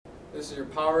This is your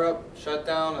power up,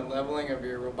 shutdown, and leveling of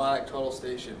your Robotic Total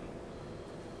Station.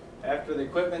 After the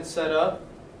equipment's set up,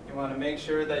 you want to make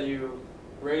sure that you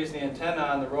raise the antenna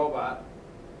on the robot.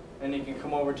 Then you can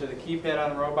come over to the keypad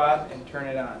on the robot and turn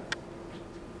it on.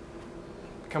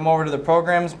 Come over to the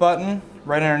programs button.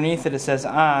 Right underneath it, it says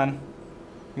on.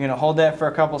 You're going to hold that for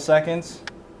a couple seconds.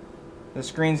 The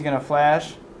screen's going to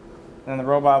flash, and the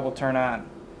robot will turn on.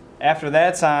 After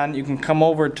that's on, you can come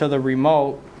over to the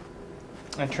remote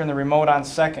and turn the remote on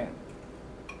second.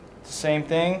 It's the same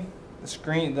thing.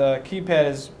 The keypad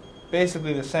is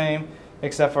basically the same,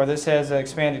 except for this has an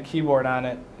expanded keyboard on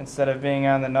it instead of being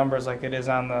on the numbers like it is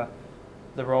on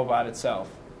the robot itself.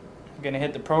 You're going to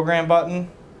hit the program button.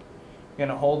 You're going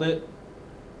to hold it.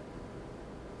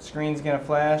 Screen's going to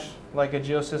flash. Leica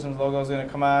Geosystems logo is going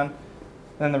to come on.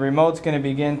 Then the remote's going to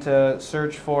begin to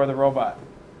search for the robot.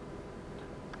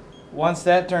 Once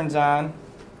that turns on,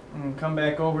 you can come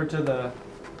back over to the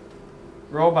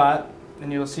robot,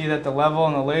 and you'll see that the level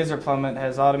and the laser plummet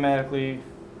has automatically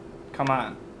come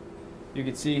on. You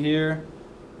can see here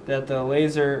that the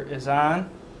laser is on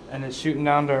and it's shooting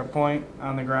down to a point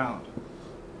on the ground.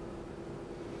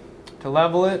 To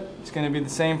level it, it's going to be the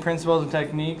same principles and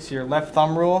techniques. Your left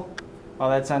thumb rule,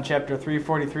 that's on chapter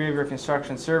 343 of your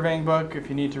construction surveying book if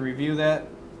you need to review that.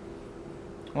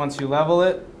 Once you level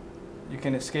it, you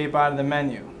can escape out of the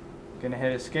menu. You're going to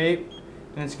hit escape,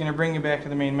 and it's going to bring you back to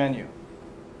the main menu.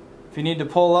 If you need to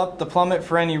pull up the plummet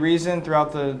for any reason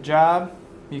throughout the job,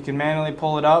 you can manually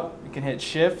pull it up. You can hit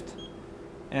shift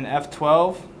and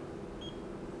F12,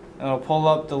 and it'll pull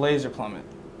up the laser plummet.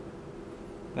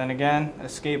 Then again,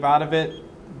 escape out of it,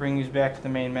 bring you back to the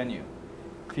main menu.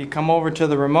 If you come over to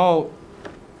the remote,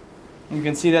 you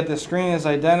can see that the screen is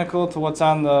identical to what's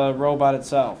on the robot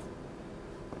itself.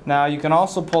 Now you can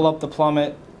also pull up the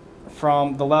plummet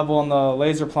from the level and the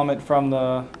laser plummet from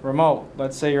the remote.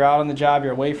 Let's say you're out on the job,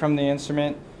 you're away from the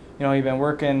instrument, you've been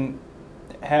working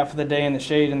half of the day in the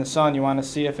shade in the sun, you want to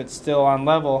see if it's still on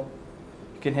level.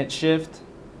 You can hit shift,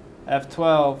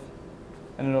 F12,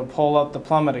 and it'll pull up the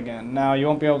plummet again. Now you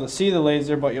won't be able to see the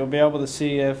laser, but you'll be able to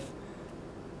see if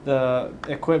the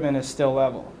equipment is still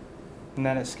level. And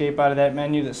then escape out of that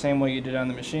menu the same way you did on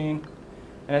the machine,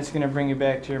 and it's going to bring you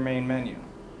back to your main menu.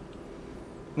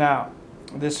 Now,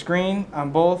 this screen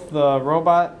on both the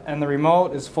robot and the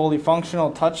remote is fully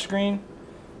functional touchscreen.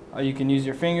 You can use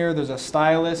your finger. There's a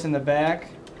stylus in the back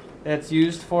that's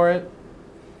used for it.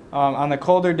 On the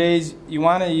colder days, you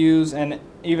want to use, and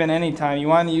even anytime, you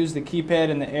want to use the keypad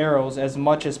and the arrows as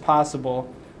much as possible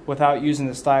without using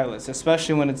the stylus,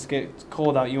 especially when it gets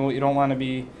cold out. You don't want to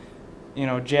be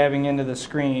jabbing into the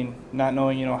screen not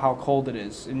knowing how cold it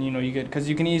is, and because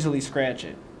you can easily scratch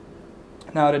it.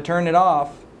 Now to turn it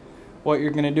off, what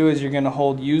you're going to do is you're going to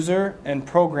hold user and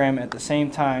program at the same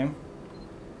time,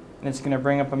 and it's going to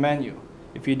bring up a menu.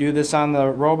 If you do this on the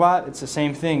robot, it's the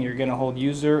same thing. You're going to hold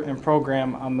user and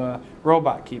program on the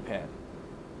robot keypad.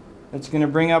 It's going to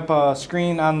bring up a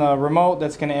screen on the remote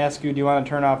that's going to ask you, do you want to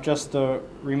turn off just the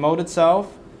remote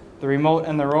itself, the remote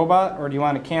and the robot, or do you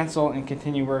want to cancel and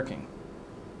continue working?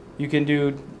 You can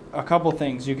do a couple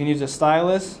things. You can use a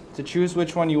stylus to choose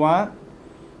which one you want.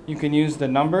 You can use the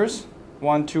numbers,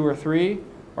 1, 2, or 3,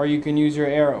 or you can use your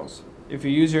arrows. If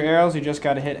you use your arrows, you just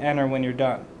got to hit enter when you're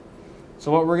done.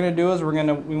 So what we're going to do is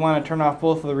we want to turn off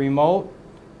both the remote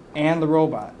and the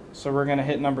robot. So we're going to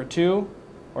hit number 2,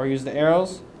 or use the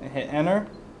arrows and hit enter,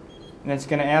 and it's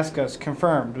going to ask us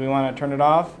confirm. Do we want to turn it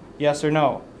off? Yes or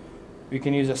no. We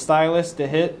can use a stylus to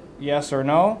hit yes or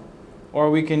no, or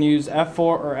we can use F4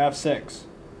 or F6.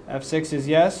 F6 is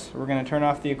yes. We're going to turn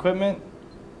off the equipment,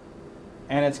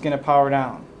 and it's going to power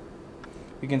down.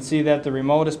 You can see that the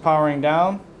remote is powering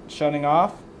down, shutting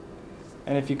off,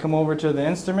 and if you come over to the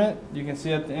instrument, you can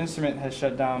see that the instrument has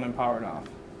shut down and powered off.